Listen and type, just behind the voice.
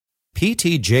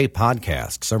PTJ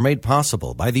podcasts are made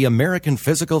possible by the American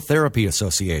Physical Therapy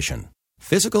Association.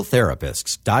 Physical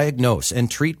therapists diagnose and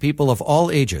treat people of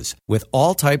all ages with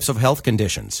all types of health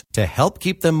conditions to help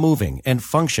keep them moving and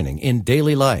functioning in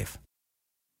daily life.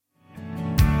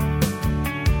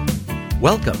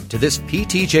 Welcome to this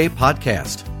PTJ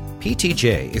podcast.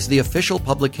 PTJ is the official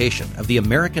publication of the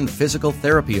American Physical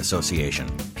Therapy Association.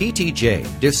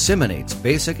 PTJ disseminates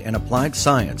basic and applied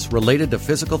science related to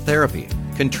physical therapy,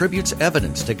 contributes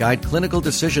evidence to guide clinical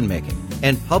decision-making,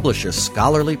 and publishes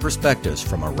scholarly perspectives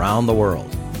from around the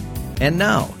world. And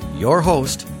now, your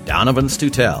host, Donovan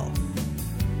Stutel.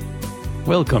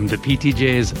 Welcome to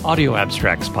PTJ's Audio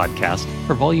Abstracts podcast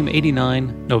for Volume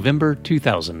 89, November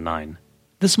 2009.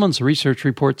 This month's research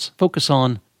reports focus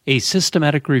on a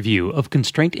systematic review of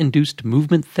constraint-induced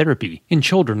movement therapy in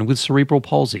children with cerebral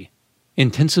palsy,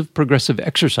 intensive progressive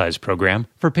exercise program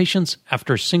for patients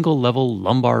after single-level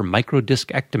lumbar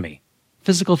microdiscectomy,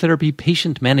 physical therapy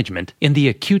patient management in the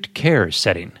acute care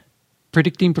setting,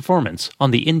 predicting performance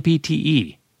on the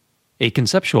NPTE, a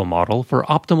conceptual model for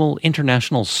optimal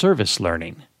international service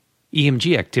learning,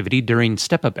 EMG activity during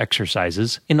step-up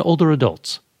exercises in older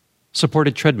adults,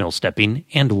 supported treadmill stepping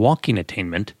and walking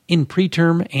attainment in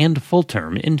preterm and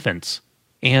full-term infants,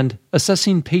 and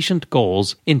assessing patient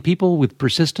goals in people with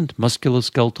persistent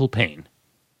musculoskeletal pain.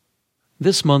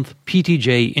 This month,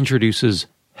 PTJ introduces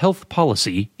Health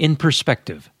Policy in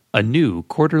Perspective, a new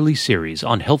quarterly series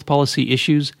on health policy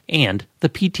issues and the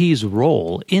PT's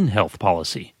role in health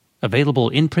policy, available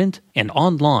in print and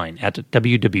online at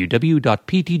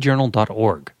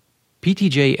www.ptjournal.org.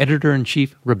 PTJ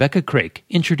Editor-in-Chief Rebecca Craik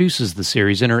introduces the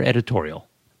series in her editorial.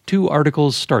 2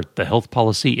 articles start the Health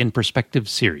Policy in Perspective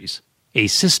series: A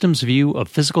Systems View of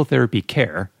Physical Therapy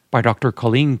Care by Dr.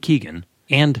 Colleen Keegan,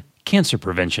 and Cancer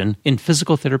Prevention in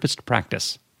Physical Therapist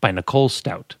Practice by Nicole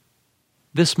Stout.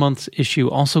 This month's issue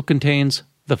also contains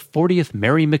the 40th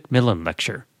Mary McMillan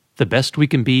Lecture, The Best We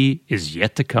Can Be Is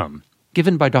Yet to Come,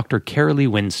 given by Dr. Carolee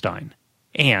Winstein,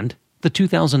 and the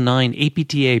 2009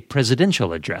 APTA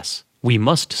Presidential Address, We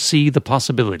Must See the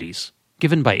Possibilities,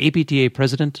 given by APTA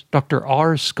President Dr.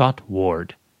 R. Scott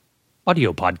Ward.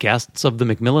 Audio podcasts of the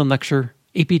McMillan Lecture,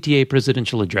 APTA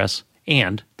Presidential Address,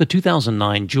 and the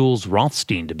 2009 Jules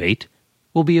Rothstein Debate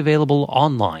will be available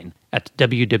online at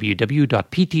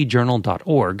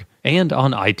www.ptjournal.org and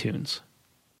on iTunes.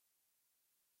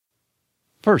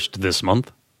 First this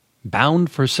month, Bound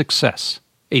for Success,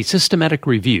 a systematic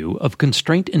review of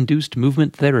constraint-induced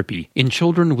movement therapy in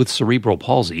children with cerebral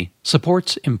palsy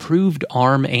supports improved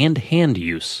arm and hand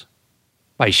use.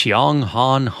 By Xiang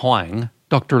Han Huang,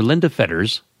 Dr. Linda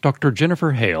Fetters, Dr.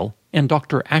 Jennifer Hale, and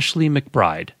Dr. Ashley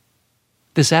McBride.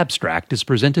 This abstract is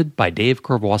presented by Dave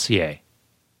Courvoisier.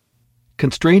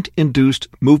 Constraint-induced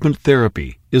movement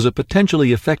therapy is a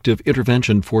potentially effective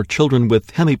intervention for children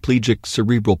with hemiplegic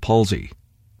cerebral palsy.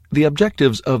 The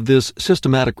objectives of this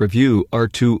systematic review are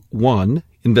to 1.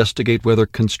 Investigate whether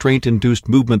constraint-induced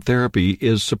movement therapy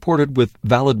is supported with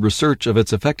valid research of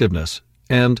its effectiveness,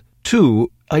 and 2.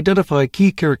 Identify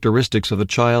key characteristics of the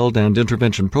child and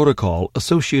intervention protocol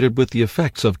associated with the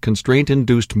effects of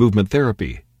constraint-induced movement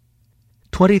therapy.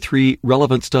 23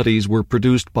 relevant studies were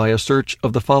produced by a search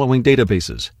of the following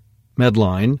databases: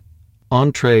 Medline,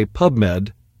 Entrez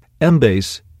PubMed,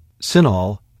 Embase,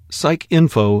 CINAHL,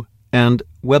 PsycInfo, and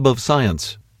Web of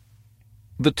Science.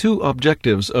 The 2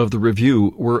 objectives of the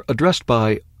review were addressed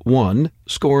by 1.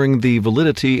 Scoring the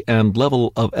validity and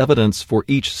level of evidence for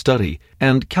each study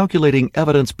and calculating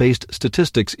evidence-based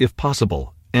statistics if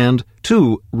possible, and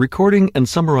 2. Recording and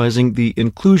summarizing the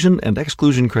inclusion and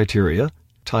exclusion criteria,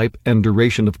 type and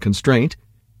duration of constraint,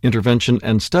 intervention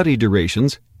and study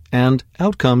durations, and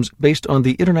outcomes based on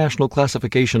the International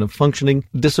Classification of Functioning,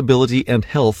 Disability, and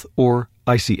Health, or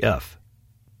ICF.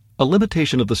 A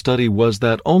limitation of the study was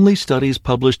that only studies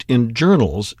published in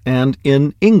journals and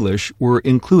in English were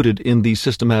included in the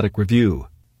systematic review.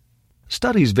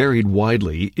 Studies varied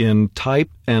widely in type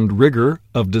and rigor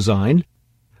of design,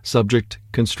 subject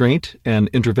constraint and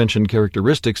intervention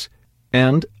characteristics,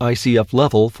 and ICF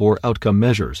level for outcome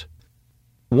measures.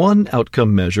 1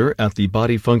 outcome measure at the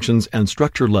body functions and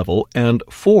structure level and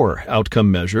 4 outcome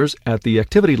measures at the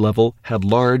activity level had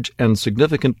large and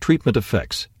significant treatment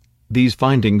effects. These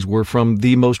findings were from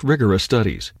the most rigorous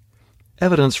studies.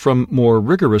 Evidence from more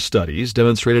rigorous studies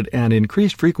demonstrated an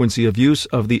increased frequency of use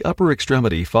of the upper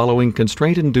extremity following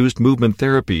constraint-induced movement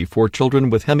therapy for children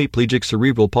with hemiplegic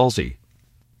cerebral palsy.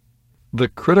 The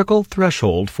critical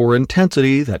threshold for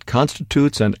intensity that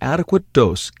constitutes an adequate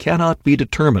dose cannot be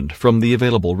determined from the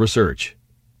available research.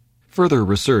 Further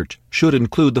research should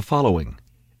include the following: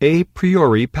 a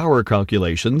priori power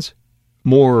calculations,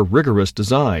 more rigorous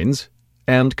designs,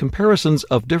 and comparisons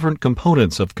of different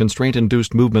components of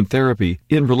constraint-induced movement therapy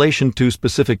in relation to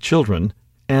specific children,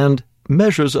 and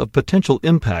measures of potential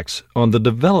impacts on the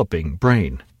developing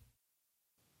brain.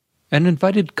 An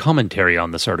invited commentary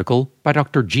on this article by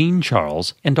Dr. Jean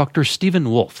Charles and Dr. Stephen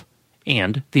Wolf,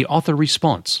 and the author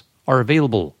response are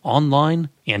available online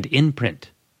and in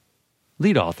print.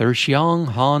 Lead author Xiang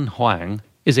Han Huang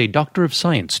is a Doctor of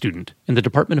Science student in the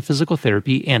Department of Physical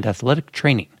Therapy and Athletic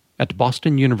Training at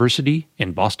Boston University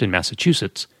in Boston,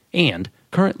 Massachusetts, and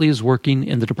currently is working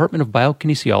in the Department of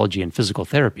Biokinesiology and Physical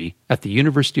Therapy at the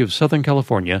University of Southern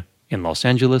California in Los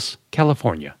Angeles,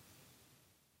 California.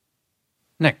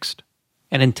 Next,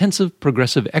 an intensive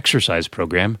progressive exercise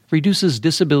program reduces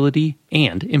disability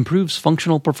and improves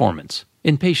functional performance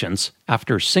in patients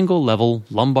after single-level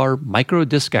lumbar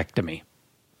microdiscectomy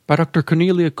by Dr.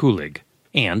 Cornelia Kulig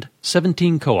and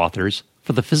 17 co-authors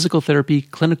for the Physical Therapy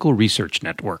Clinical Research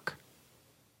Network.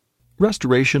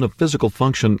 Restoration of physical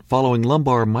function following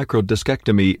lumbar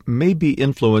microdiscectomy may be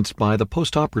influenced by the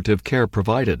postoperative care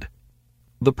provided.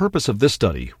 The purpose of this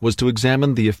study was to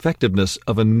examine the effectiveness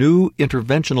of a new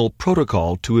interventional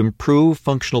protocol to improve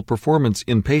functional performance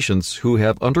in patients who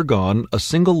have undergone a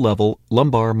single-level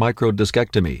lumbar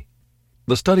microdiscectomy.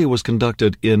 The study was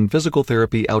conducted in physical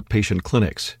therapy outpatient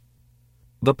clinics.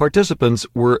 The participants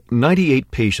were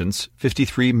 98 patients,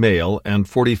 53 male and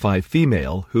 45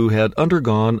 female, who had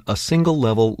undergone a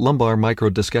single-level lumbar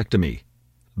microdiscectomy.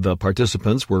 The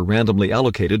participants were randomly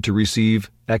allocated to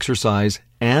receive exercise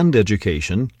and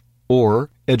education, or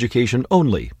education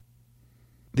only.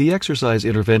 The exercise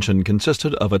intervention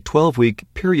consisted of a 12-week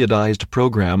periodized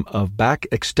program of back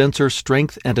extensor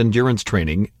strength and endurance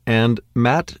training and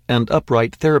mat and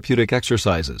upright therapeutic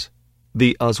exercises.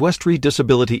 The Oswestry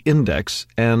Disability Index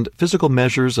and physical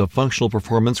measures of functional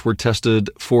performance were tested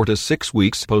 4 to 6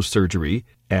 weeks post-surgery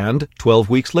and 12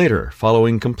 weeks later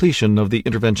following completion of the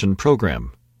intervention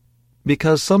program.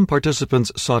 Because some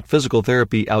participants sought physical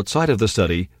therapy outside of the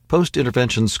study,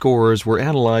 post-intervention scores were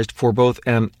analyzed for both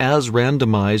an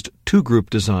as-randomized 2-group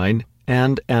design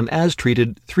and an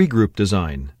as-treated 3-group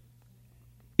design.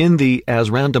 In the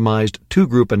as-randomized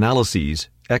 2-group analyses,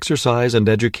 exercise and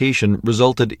education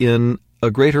resulted in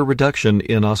a greater reduction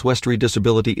in Oswestry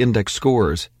Disability Index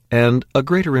scores and a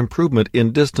greater improvement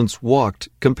in distance walked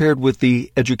compared with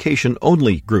the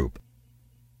education-only group.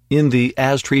 In the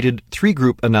as-treated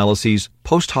 3-group analyses,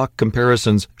 post-hoc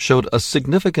comparisons showed a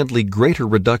significantly greater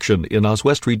reduction in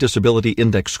Oswestry Disability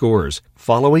Index scores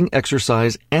following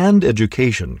exercise and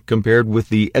education compared with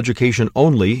the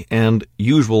education-only and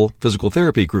usual physical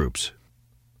therapy groups.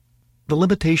 The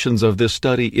limitations of this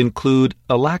study include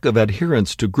a lack of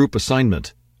adherence to group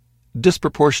assignment,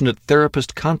 disproportionate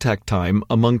therapist contact time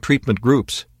among treatment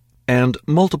groups, and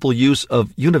multiple use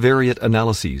of univariate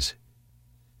analyses.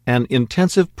 An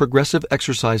intensive progressive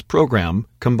exercise program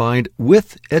combined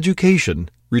with education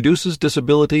reduces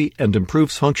disability and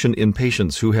improves function in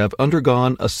patients who have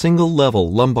undergone a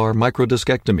single-level lumbar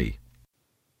microdiscectomy.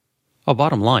 A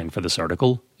bottom line for this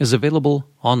article is available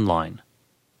online.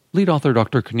 Lead author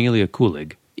Dr. Cornelia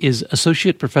Kulig is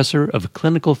Associate Professor of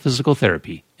Clinical Physical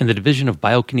Therapy in the Division of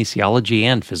Biokinesiology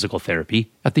and Physical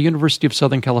Therapy at the University of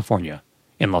Southern California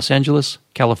in Los Angeles,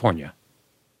 California.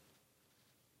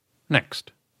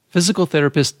 Next, Physical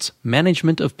Therapists'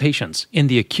 Management of Patients in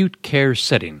the Acute Care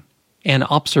Setting, an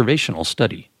Observational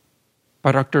Study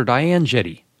by Dr. Diane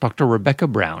Jetty, Dr. Rebecca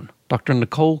Brown, Dr.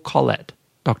 Nicole Collette,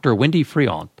 Dr. Wendy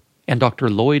Friant, and Dr.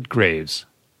 Lloyd Graves.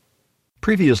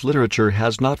 Previous literature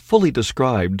has not fully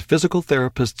described physical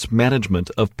therapists' management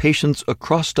of patients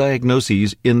across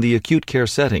diagnoses in the acute care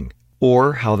setting,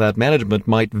 or how that management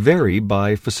might vary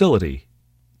by facility.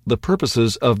 The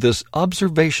purposes of this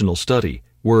observational study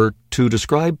were to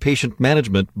describe patient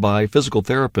management by physical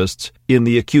therapists in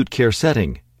the acute care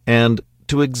setting and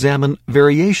to examine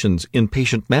variations in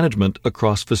patient management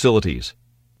across facilities.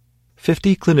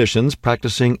 50 clinicians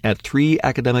practicing at 3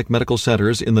 academic medical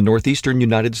centers in the northeastern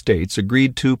United States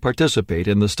agreed to participate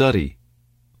in the study.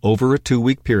 Over a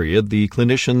 2-week period, the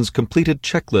clinicians completed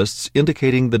checklists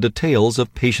indicating the details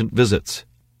of patient visits.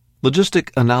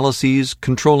 Logistic analyses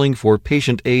controlling for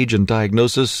patient age and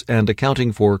diagnosis and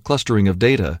accounting for clustering of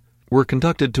data were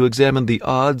conducted to examine the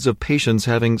odds of patients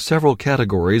having several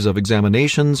categories of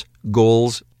examinations,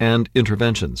 goals, and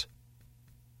interventions.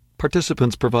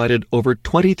 Participants provided over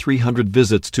 2,300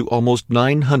 visits to almost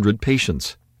 900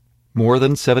 patients. More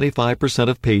than 75%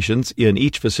 of patients in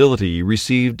each facility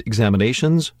received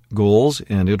examinations, goals,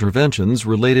 and interventions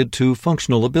related to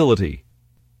functional ability.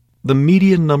 The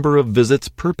median number of visits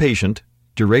per patient,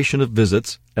 duration of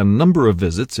visits, and number of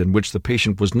visits in which the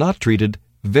patient was not treated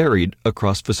varied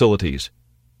across facilities.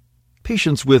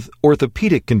 Patients with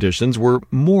orthopedic conditions were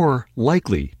more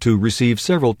likely to receive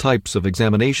several types of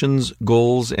examinations,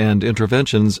 goals, and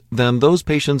interventions than those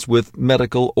patients with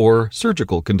medical or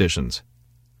surgical conditions.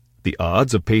 The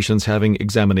odds of patients having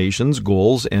examinations,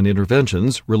 goals, and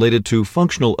interventions related to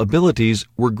functional abilities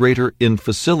were greater in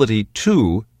Facility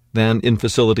 2 than in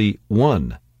Facility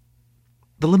 1.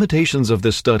 The limitations of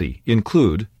this study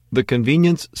include the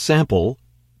convenience sample,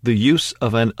 the use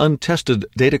of an untested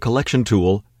data collection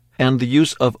tool, and the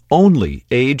use of only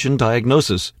age and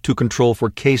diagnosis to control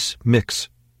for case mix.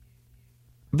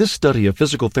 This study of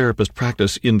physical therapist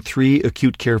practice in 3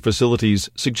 acute care facilities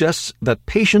suggests that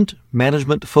patient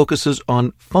management focuses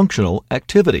on functional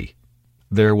activity.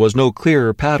 There was no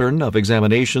clear pattern of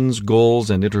examinations, goals,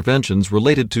 and interventions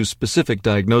related to specific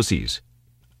diagnoses.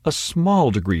 A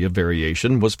small degree of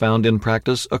variation was found in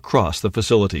practice across the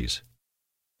facilities.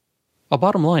 A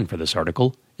bottom line for this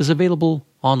article is available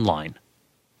online.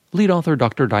 Lead author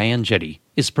Dr. Diane Jetty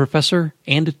is professor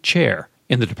and chair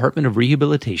in the Department of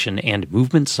Rehabilitation and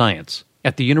Movement Science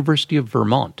at the University of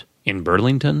Vermont in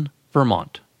Burlington,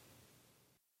 Vermont.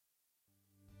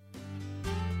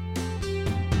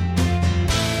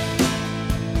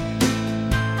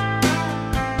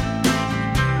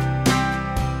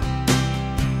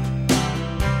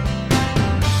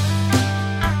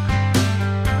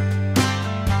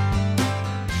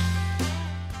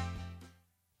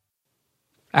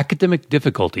 Academic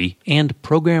difficulty and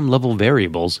program-level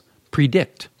variables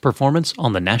predict performance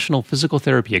on the National Physical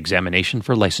Therapy Examination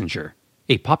for Licensure,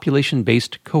 a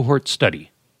population-based cohort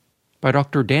study. By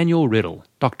Dr. Daniel Riddle,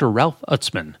 Dr. Ralph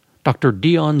Utzman, Dr.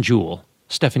 Dion Jewell,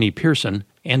 Stephanie Pearson,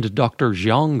 and Dr.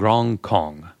 Jiangrong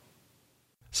Kong.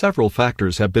 Several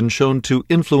factors have been shown to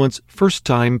influence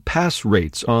first-time pass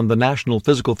rates on the National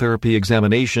Physical Therapy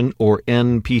Examination, or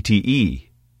NPTE.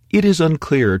 It is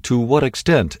unclear to what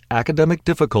extent academic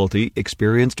difficulty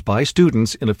experienced by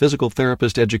students in a physical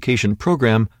therapist education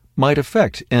program might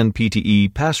affect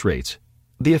NPTE pass rates.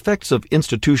 The effects of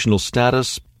institutional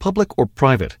status, public or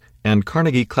private, and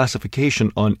Carnegie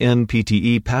classification on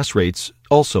NPTE pass rates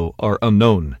also are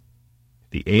unknown.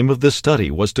 The aim of this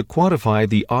study was to quantify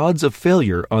the odds of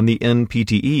failure on the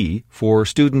NPTE for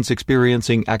students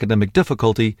experiencing academic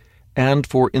difficulty and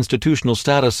for institutional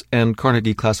status and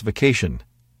Carnegie classification.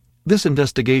 This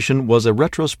investigation was a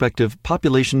retrospective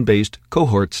population-based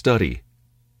cohort study.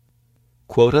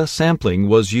 Quota sampling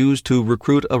was used to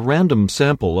recruit a random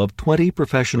sample of 20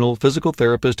 professional physical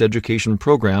therapist education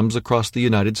programs across the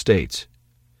United States.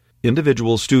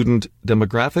 Individual student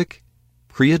demographic,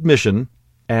 pre-admission,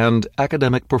 and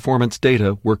academic performance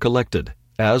data were collected,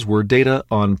 as were data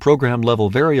on program-level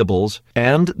variables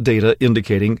and data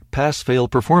indicating pass-fail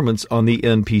performance on the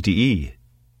NPTE.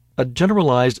 A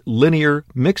generalized linear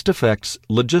mixed-effects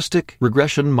logistic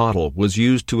regression model was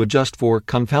used to adjust for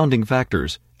confounding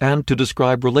factors and to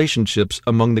describe relationships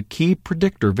among the key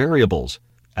predictor variables,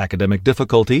 academic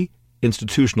difficulty,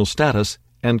 institutional status,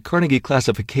 and Carnegie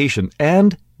classification,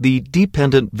 and the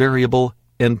dependent variable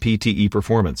NPTE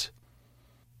performance.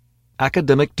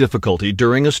 Academic difficulty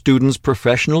during a student's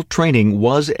professional training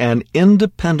was an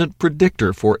independent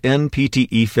predictor for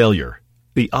NPTE failure.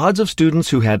 The odds of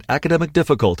students who had academic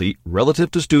difficulty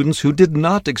relative to students who did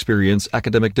not experience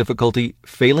academic difficulty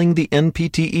failing the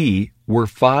NPTE were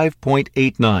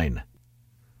 5.89.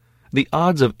 The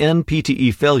odds of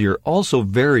NPTE failure also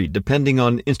varied depending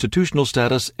on institutional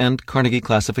status and Carnegie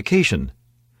classification.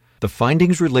 The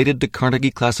findings related to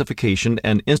Carnegie classification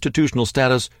and institutional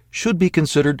status should be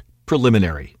considered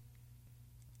preliminary.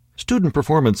 Student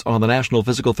performance on the National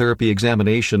Physical Therapy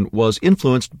Examination was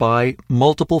influenced by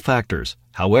multiple factors.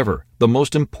 However, the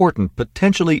most important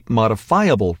potentially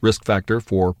modifiable risk factor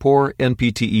for poor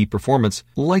NPTE performance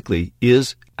likely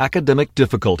is academic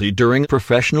difficulty during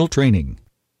professional training.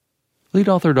 Lead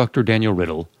author Dr. Daniel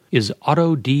Riddle is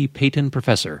Otto D. Payton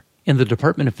Professor in the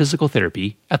Department of Physical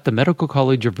Therapy at the Medical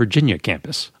College of Virginia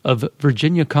campus of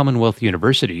Virginia Commonwealth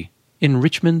University in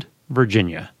Richmond,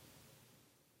 Virginia.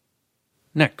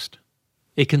 Next,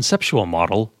 a conceptual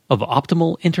model of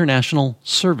optimal international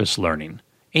service learning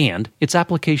and its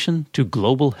application to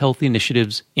global health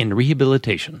initiatives in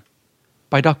rehabilitation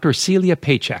by Dr. Celia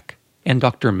Paycheck and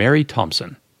Dr. Mary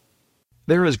Thompson.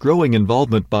 There is growing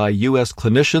involvement by U.S.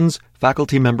 clinicians,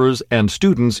 faculty members, and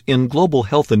students in global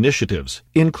health initiatives,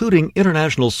 including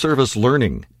international service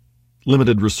learning.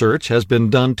 Limited research has been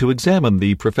done to examine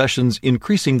the profession's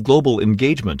increasing global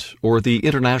engagement, or the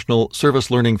international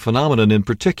service learning phenomenon in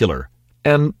particular,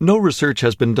 and no research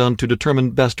has been done to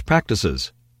determine best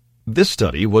practices. This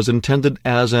study was intended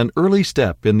as an early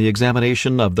step in the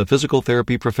examination of the physical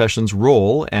therapy profession's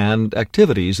role and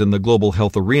activities in the global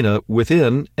health arena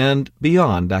within and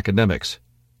beyond academics.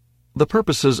 The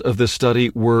purposes of this study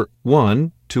were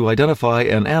 1. To identify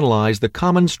and analyze the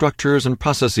common structures and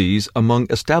processes among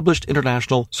established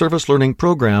international service learning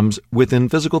programs within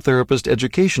physical therapist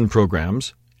education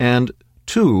programs, and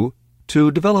 2. To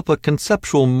develop a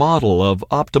conceptual model of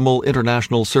optimal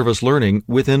international service learning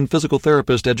within physical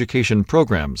therapist education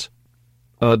programs.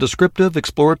 A descriptive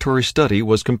exploratory study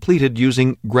was completed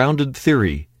using grounded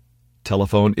theory.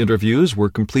 Telephone interviews were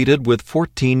completed with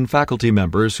 14 faculty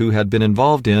members who had been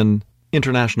involved in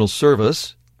international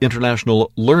service,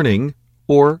 international learning,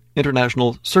 or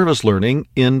international service learning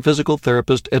in physical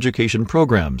therapist education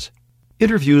programs.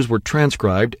 Interviews were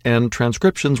transcribed and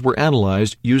transcriptions were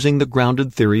analyzed using the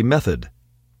grounded theory method.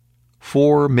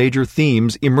 4 major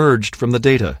themes emerged from the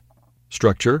data: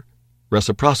 structure,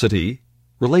 reciprocity,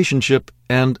 relationship,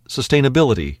 and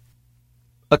sustainability.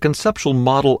 A conceptual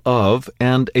model of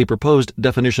and a proposed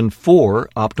definition for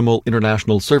optimal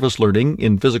international service learning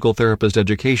in physical therapist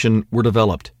education were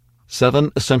developed.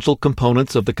 7 essential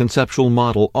components of the conceptual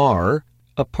model are: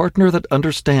 a partner that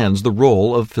understands the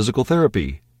role of physical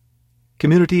therapy,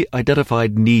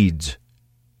 community-identified needs,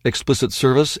 explicit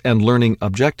service and learning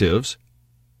objectives,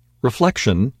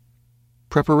 reflection,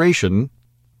 preparation,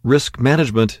 risk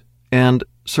management, and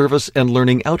service and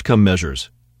learning outcome measures.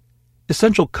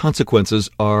 Essential consequences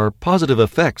are positive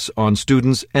effects on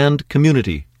students and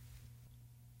community.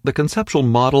 The conceptual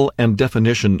model and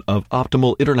definition of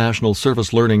optimal international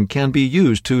service learning can be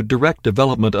used to direct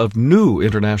development of new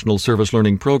international service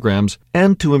learning programs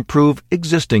and to improve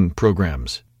existing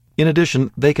programs. In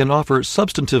addition, they can offer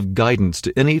substantive guidance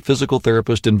to any physical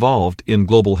therapist involved in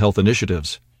global health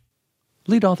initiatives.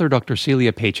 Lead author Dr.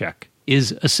 Celia Paycheck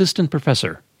is Assistant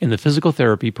Professor in the Physical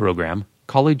Therapy Program,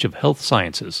 College of Health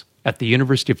Sciences, at the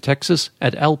University of Texas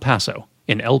at El Paso,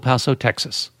 in El Paso,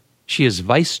 Texas. She is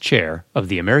Vice Chair of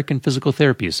the American Physical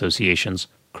Therapy Association's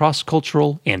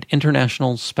Cross-Cultural and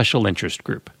International Special Interest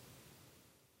Group.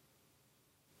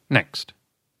 Next,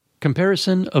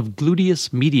 comparison of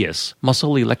gluteus medius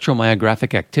muscle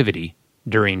electromyographic activity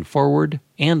during forward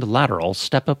and lateral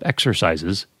step-up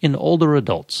exercises in older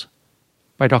adults,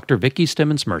 by Dr. Vicki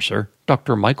Stemmons-Mercer,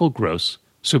 Dr. Michael Gross,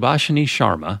 Subhashini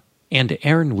Sharma, and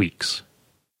Aaron Weeks.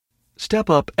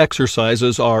 Step-up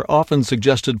exercises are often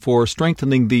suggested for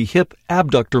strengthening the hip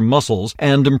abductor muscles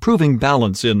and improving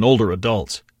balance in older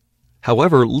adults.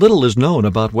 However, little is known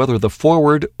about whether the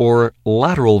forward or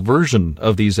lateral version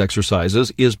of these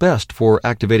exercises is best for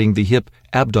activating the hip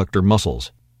abductor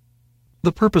muscles.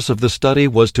 The purpose of this study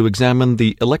was to examine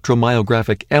the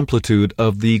electromyographic amplitude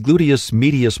of the gluteus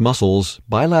medius muscles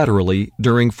bilaterally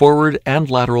during forward and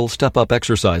lateral step-up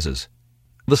exercises.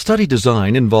 The study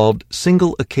design involved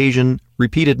single-occasion,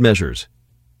 repeated measures.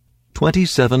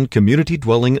 27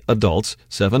 community-dwelling adults,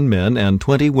 7 men and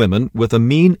 20 women with a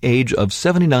mean age of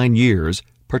 79 years,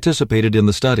 participated in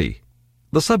the study.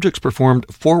 The subjects performed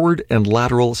forward and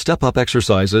lateral step-up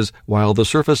exercises while the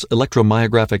surface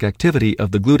electromyographic activity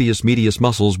of the gluteus medius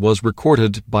muscles was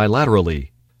recorded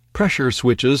bilaterally. Pressure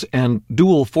switches and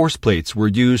dual force plates were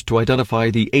used to identify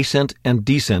the ascent and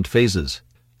descent phases.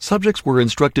 Subjects were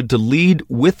instructed to lead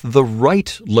with the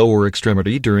right lower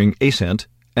extremity during ascent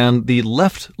and the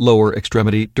left lower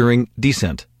extremity during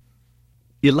descent.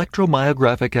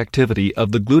 Electromyographic activity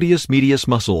of the gluteus medius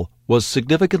muscle was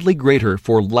significantly greater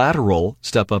for lateral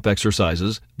step-up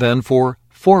exercises than for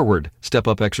forward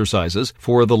step-up exercises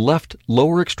for the left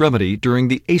lower extremity during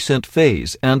the ascent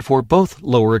phase and for both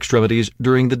lower extremities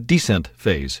during the descent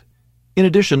phase. In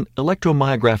addition,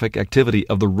 electromyographic activity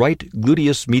of the right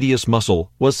gluteus medius muscle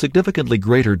was significantly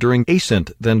greater during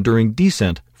ascent than during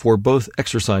descent for both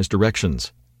exercise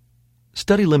directions.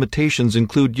 Study limitations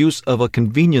include use of a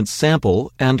convenient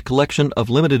sample and collection of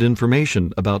limited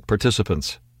information about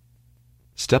participants.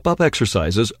 Step-up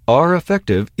exercises are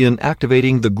effective in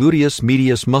activating the gluteus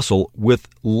medius muscle, with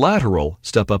lateral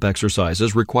step-up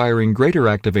exercises requiring greater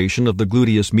activation of the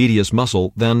gluteus medius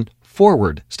muscle than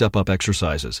forward step-up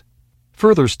exercises.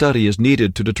 Further study is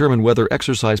needed to determine whether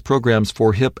exercise programs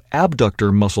for hip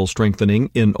abductor muscle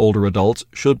strengthening in older adults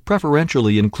should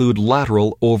preferentially include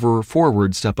lateral over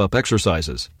forward step-up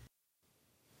exercises.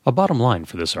 A bottom line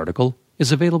for this article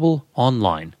is available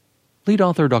online. Lead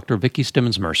author Dr. Vicki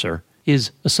Stemmons-Mercer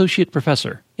is Associate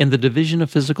Professor in the Division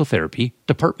of Physical Therapy,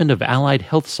 Department of Allied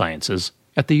Health Sciences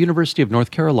at the University of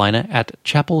North Carolina at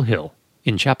Chapel Hill,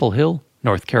 in Chapel Hill,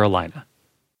 North Carolina.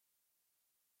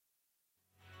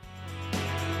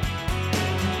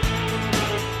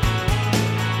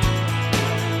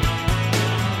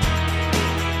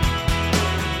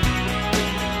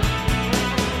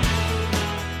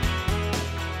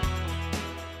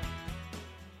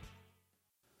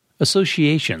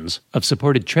 associations of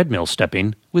supported treadmill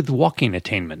stepping with walking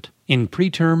attainment in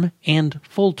preterm and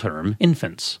full-term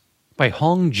infants by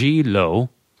Hong-Ji Lo,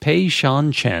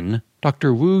 Pei-Shan Chen,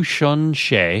 Dr. Wu-Shun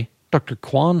She, Dr.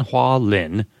 Quan-Hua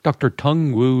Lin, Dr.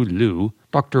 Tung-Woo Liu,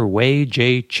 Dr.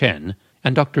 Wei-J Chen,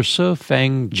 and Dr.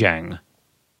 Se-Feng Jiang.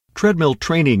 Treadmill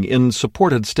training in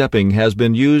supported stepping has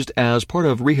been used as part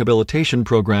of rehabilitation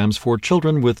programs for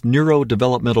children with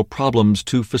neurodevelopmental problems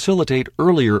to facilitate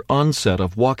earlier onset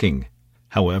of walking.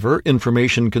 However,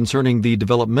 information concerning the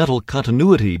developmental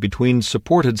continuity between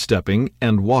supported stepping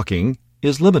and walking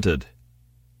is limited.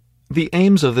 The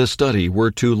aims of this study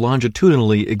were to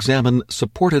longitudinally examine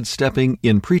supported stepping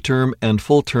in preterm and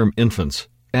full-term infants,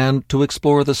 and to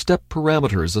explore the step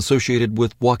parameters associated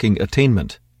with walking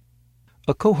attainment.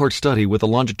 A cohort study with a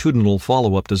longitudinal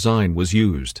follow-up design was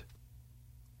used.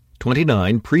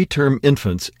 29 preterm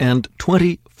infants and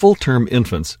 20 full-term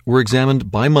infants were examined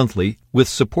bimonthly with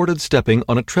supported stepping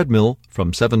on a treadmill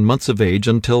from 7 months of age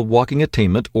until walking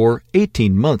attainment or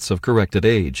 18 months of corrected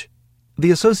age.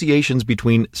 The associations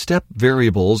between step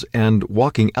variables and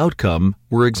walking outcome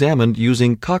were examined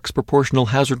using Cox proportional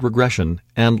hazard regression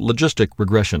and logistic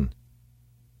regression.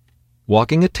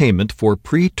 Walking attainment for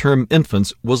preterm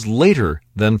infants was later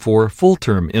than for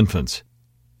full-term infants.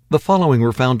 The following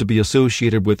were found to be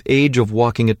associated with age of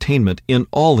walking attainment in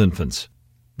all infants: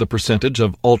 the percentage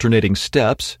of alternating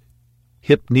steps,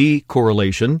 hip-knee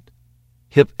correlation,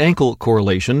 hip-ankle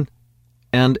correlation,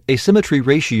 and asymmetry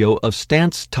ratio of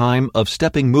stance time of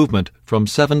stepping movement from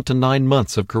 7 to 9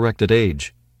 months of corrected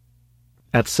age.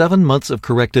 At 7 months of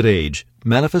corrected age,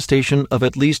 manifestation of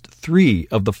at least 3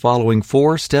 of the following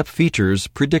 4 step features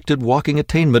predicted walking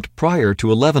attainment prior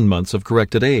to 11 months of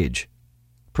corrected age: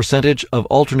 percentage of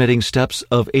alternating steps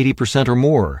of 80% or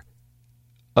more,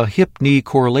 a hip-knee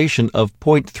correlation of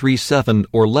 0.37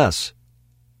 or less,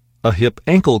 a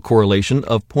hip-ankle correlation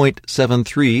of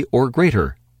 0.73 or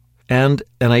greater, and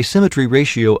an asymmetry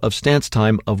ratio of stance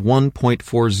time of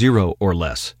 1.40 or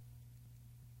less.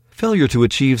 Failure to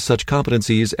achieve such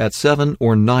competencies at 7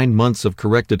 or 9 months of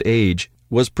corrected age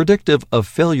was predictive of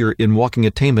failure in walking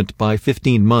attainment by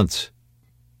 15 months.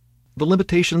 The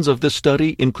limitations of this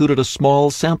study included a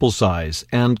small sample size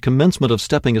and commencement of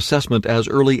stepping assessment as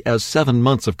early as 7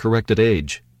 months of corrected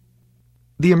age.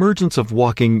 The emergence of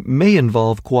walking may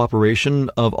involve cooperation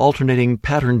of alternating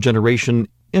pattern generation,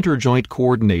 interjoint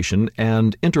coordination,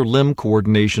 and interlimb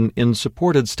coordination in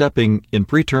supported stepping in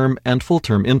preterm and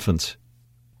full-term infants.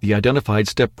 The identified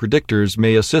step predictors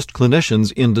may assist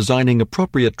clinicians in designing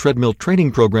appropriate treadmill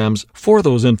training programs for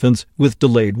those infants with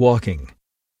delayed walking.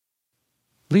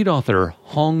 Lead author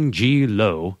Hong-Ji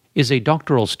Lo is a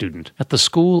doctoral student at the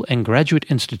School and Graduate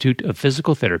Institute of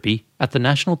Physical Therapy at the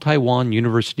National Taiwan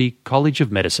University College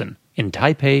of Medicine in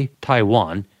Taipei,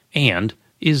 Taiwan, and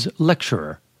is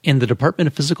lecturer in the Department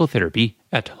of Physical Therapy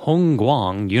at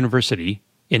Hongguang University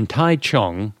in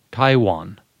Taichung,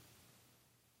 Taiwan.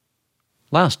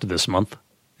 Last this month,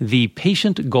 the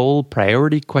Patient Goal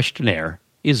Priority Questionnaire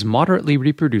is moderately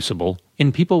reproducible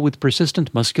in people with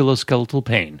persistent musculoskeletal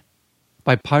pain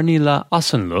by Parnila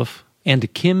Asenluf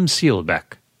and Kim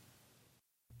Seelbeck.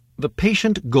 The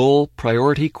Patient Goal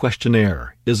Priority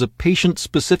Questionnaire is a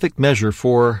patient-specific measure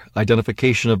for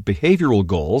identification of behavioral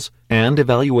goals and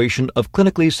evaluation of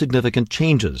clinically significant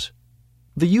changes.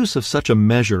 The use of such a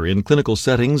measure in clinical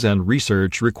settings and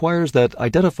research requires that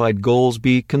identified goals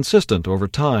be consistent over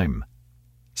time.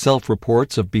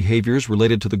 Self-reports of behaviors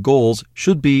related to the goals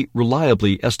should be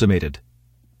reliably estimated.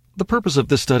 The purpose of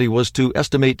this study was to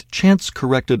estimate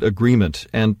chance-corrected agreement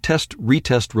and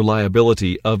test-retest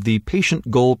reliability of the Patient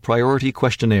Goal Priority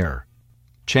Questionnaire.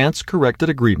 Chance-corrected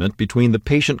agreement between the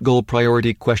Patient Goal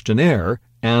Priority Questionnaire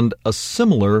and a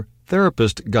similar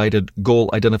therapist-guided goal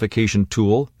identification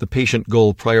tool, the Patient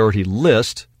Goal Priority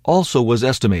List, also was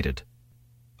estimated.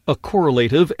 A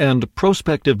correlative and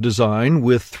prospective design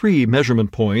with 3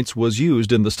 measurement points was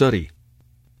used in the study.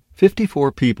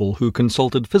 54 people who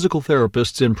consulted physical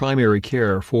therapists in primary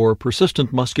care for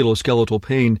persistent musculoskeletal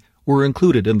pain were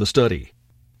included in the study.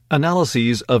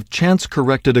 Analyses of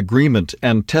chance-corrected agreement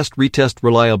and test-retest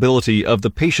reliability of the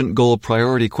Patient Goal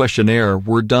Priority Questionnaire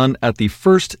were done at the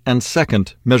first and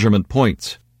second measurement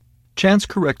points.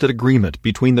 Chance-corrected agreement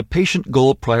between the Patient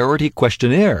Goal Priority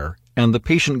Questionnaire and the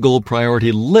Patient Goal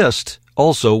Priority List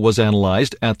also was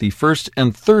analyzed at the first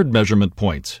and third measurement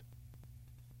points.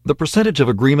 The percentage of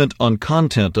agreement on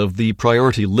content of the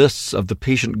priority lists of the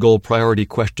Patient Goal Priority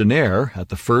Questionnaire at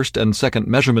the first and second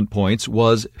measurement points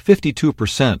was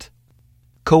 52%.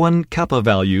 Cohen-Kappa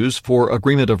values for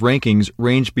agreement of rankings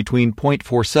range between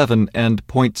 0.47 and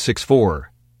 0.64.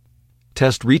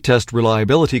 Test-retest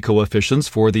reliability coefficients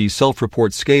for the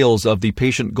self-report scales of the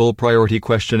Patient Goal Priority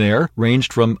Questionnaire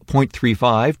ranged from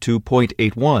 0.35 to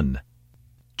 0.81.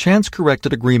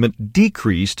 Chance-corrected agreement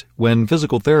decreased when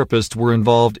physical therapists were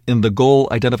involved in the goal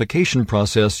identification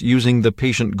process using the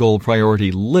Patient Goal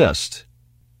Priority List.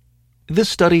 This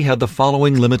study had the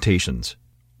following limitations.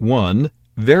 1.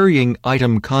 Varying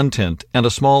item content and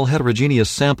a small heterogeneous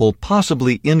sample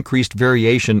possibly increased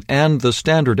variation and the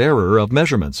standard error of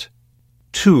measurements.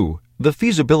 2. The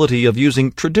feasibility of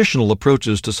using traditional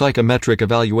approaches to psychometric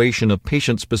evaluation of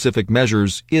patient-specific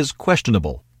measures is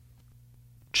questionable.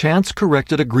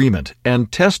 Chance-corrected agreement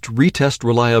and test-retest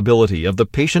reliability of the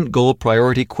Patient Goal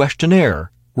Priority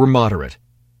Questionnaire were moderate.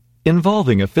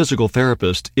 Involving a physical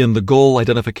therapist in the goal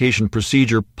identification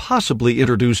procedure possibly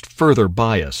introduced further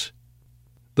bias.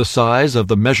 The size of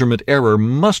the measurement error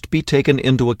must be taken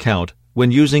into account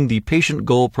when using the Patient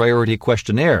Goal Priority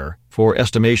Questionnaire for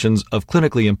estimations of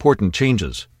clinically important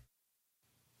changes.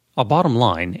 A bottom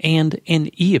line and an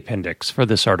e-appendix for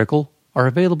this article are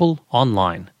available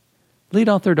online. Lead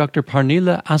author Dr.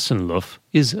 Pernille Asenluf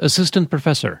is assistant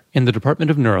professor in the Department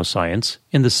of Neuroscience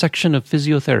in the section of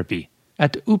physiotherapy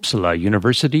at Uppsala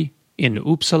University in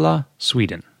Uppsala,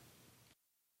 Sweden.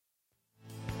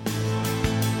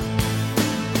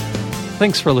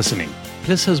 Thanks for listening.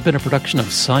 This has been a production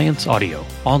of Science Audio,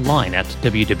 online at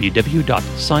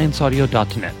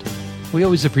www.scienceaudio.net. We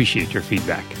always appreciate your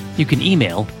feedback. You can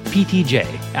email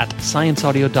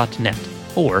ptj@scienceaudio.net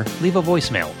or leave a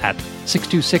voicemail at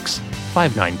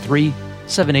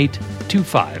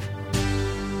 626-593-7825.